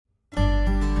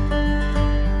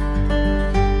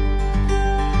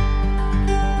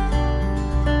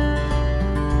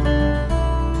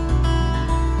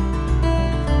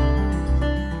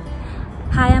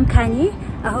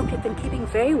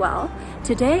very well.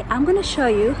 Today I'm going to show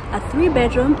you a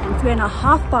 3-bedroom and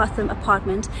 3.5 bathroom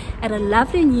apartment at a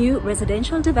lovely new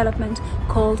residential development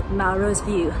called Melrose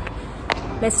View.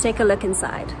 Let's take a look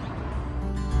inside.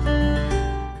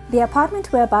 The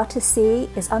apartment we're about to see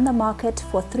is on the market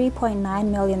for 3.9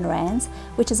 million rands,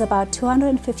 which is about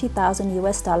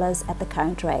 $250,000 at the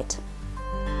current rate.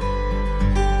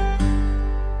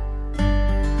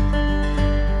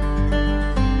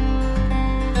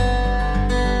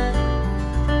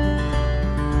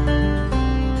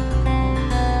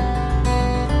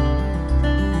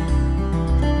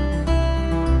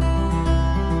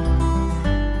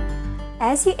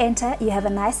 As you enter, you have a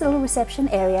nice little reception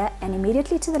area, and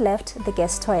immediately to the left, the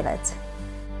guest toilet.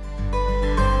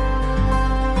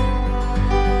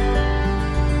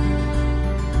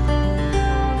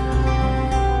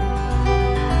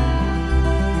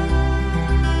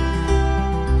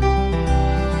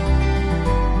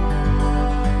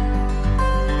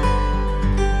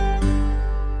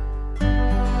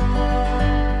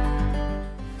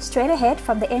 Straight ahead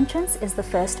from the entrance is the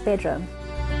first bedroom.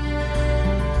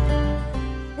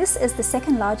 This is the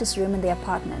second largest room in the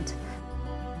apartment.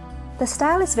 The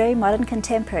style is very modern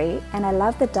contemporary, and I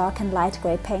love the dark and light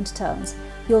grey paint tones.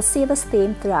 You'll see this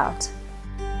theme throughout.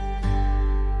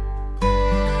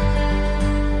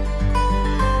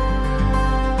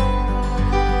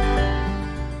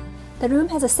 The room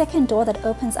has a second door that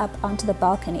opens up onto the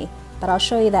balcony, but I'll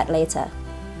show you that later.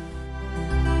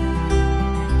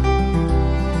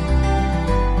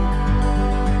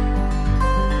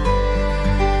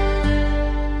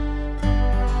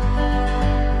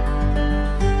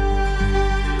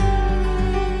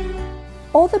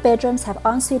 All the bedrooms have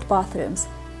ensuite bathrooms.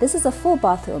 This is a full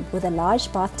bathroom with a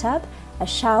large bathtub, a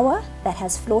shower that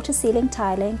has floor-to-ceiling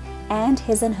tiling, and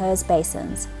his and hers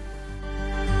basins.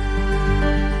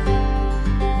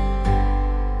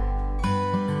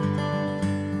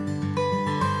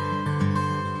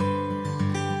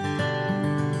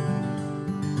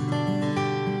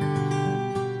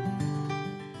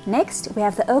 Next, we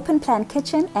have the open-plan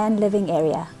kitchen and living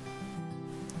area.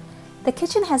 The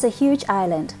kitchen has a huge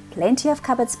island, plenty of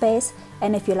cupboard space,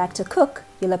 and if you like to cook,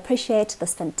 you'll appreciate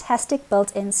this fantastic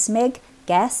built-in Smeg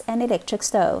gas and electric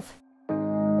stove.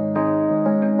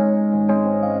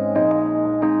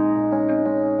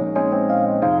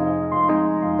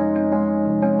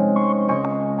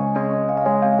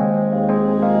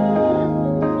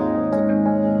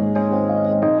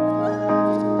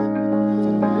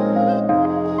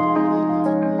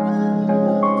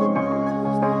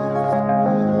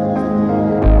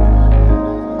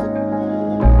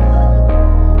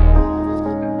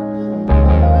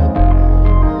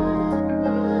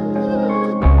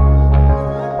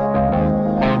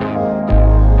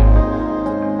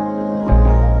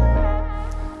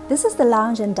 This is the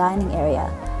lounge and dining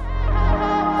area.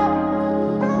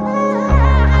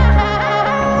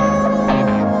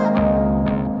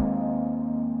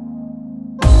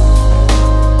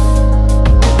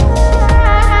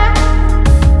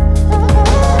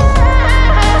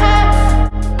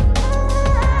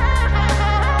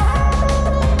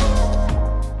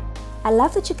 I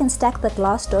love that you can stack the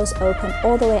glass doors open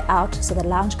all the way out, so the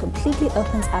lounge completely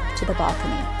opens up to the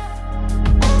balcony.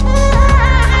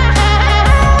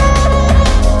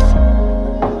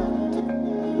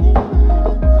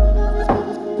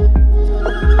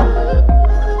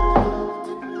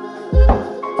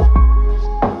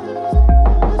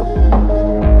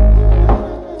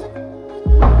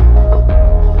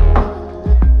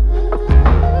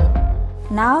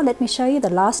 Now let me show you the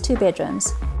last 2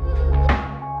 bedrooms.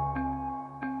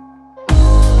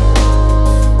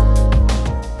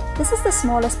 This is the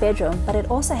smallest bedroom, but it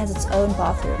also has its own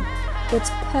bathroom. It's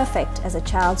perfect as a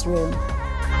child's room.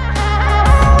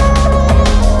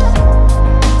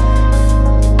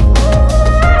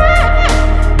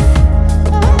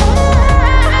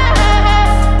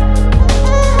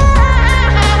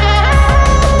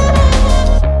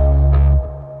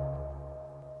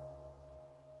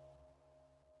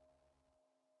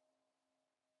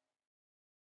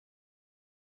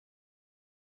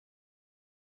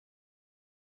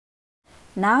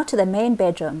 Now to the main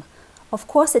bedroom. Of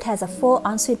course, it has a full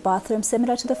ensuite bathroom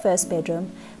similar to the first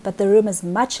bedroom, but the room is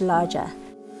much larger.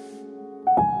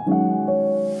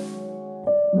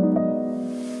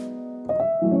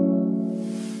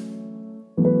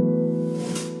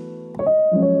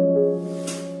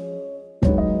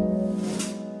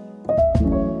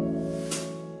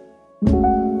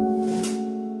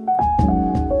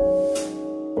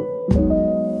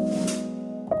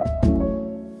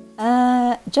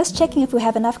 Just checking if we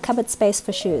have enough cupboard space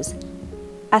for shoes.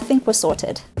 I think we're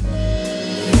sorted.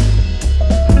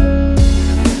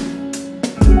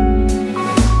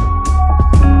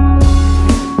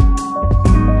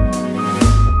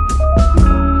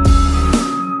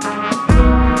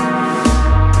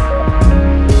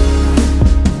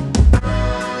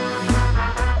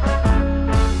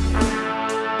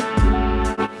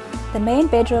 main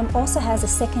bedroom also has a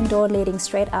second door leading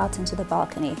straight out into the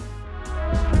balcony.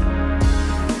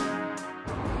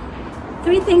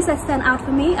 3 things that stand out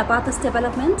for me about this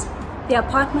development. The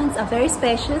apartments are very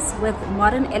spacious with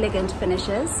modern, elegant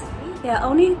finishes. There are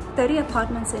only 30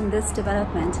 apartments in this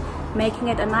development, making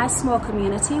it a nice small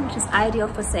community which is ideal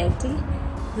for safety.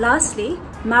 Lastly,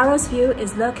 Melrose View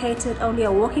is located only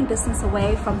a walking distance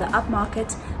away from the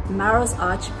Upmarket Melrose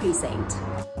Arch precinct.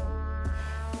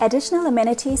 Additional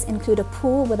amenities include a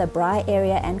pool with a braai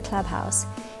area and clubhouse.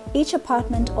 Each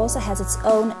apartment also has its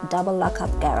own double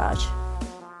lock-up garage.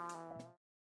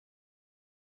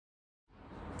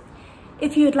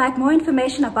 If you would like more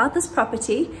information about this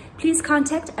property, please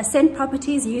contact Ascent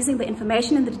Properties using the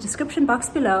information in the description box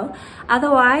below.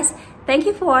 Otherwise, thank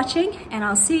you for watching and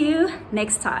I'll see you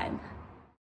next time.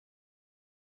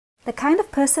 The kind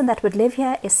of person that would live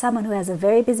here is someone who has a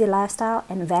very busy lifestyle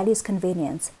and values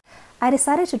convenience. I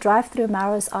decided to drive through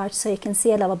Melrose Arch so you can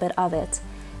see a little bit of it.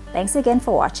 Thanks again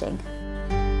for watching.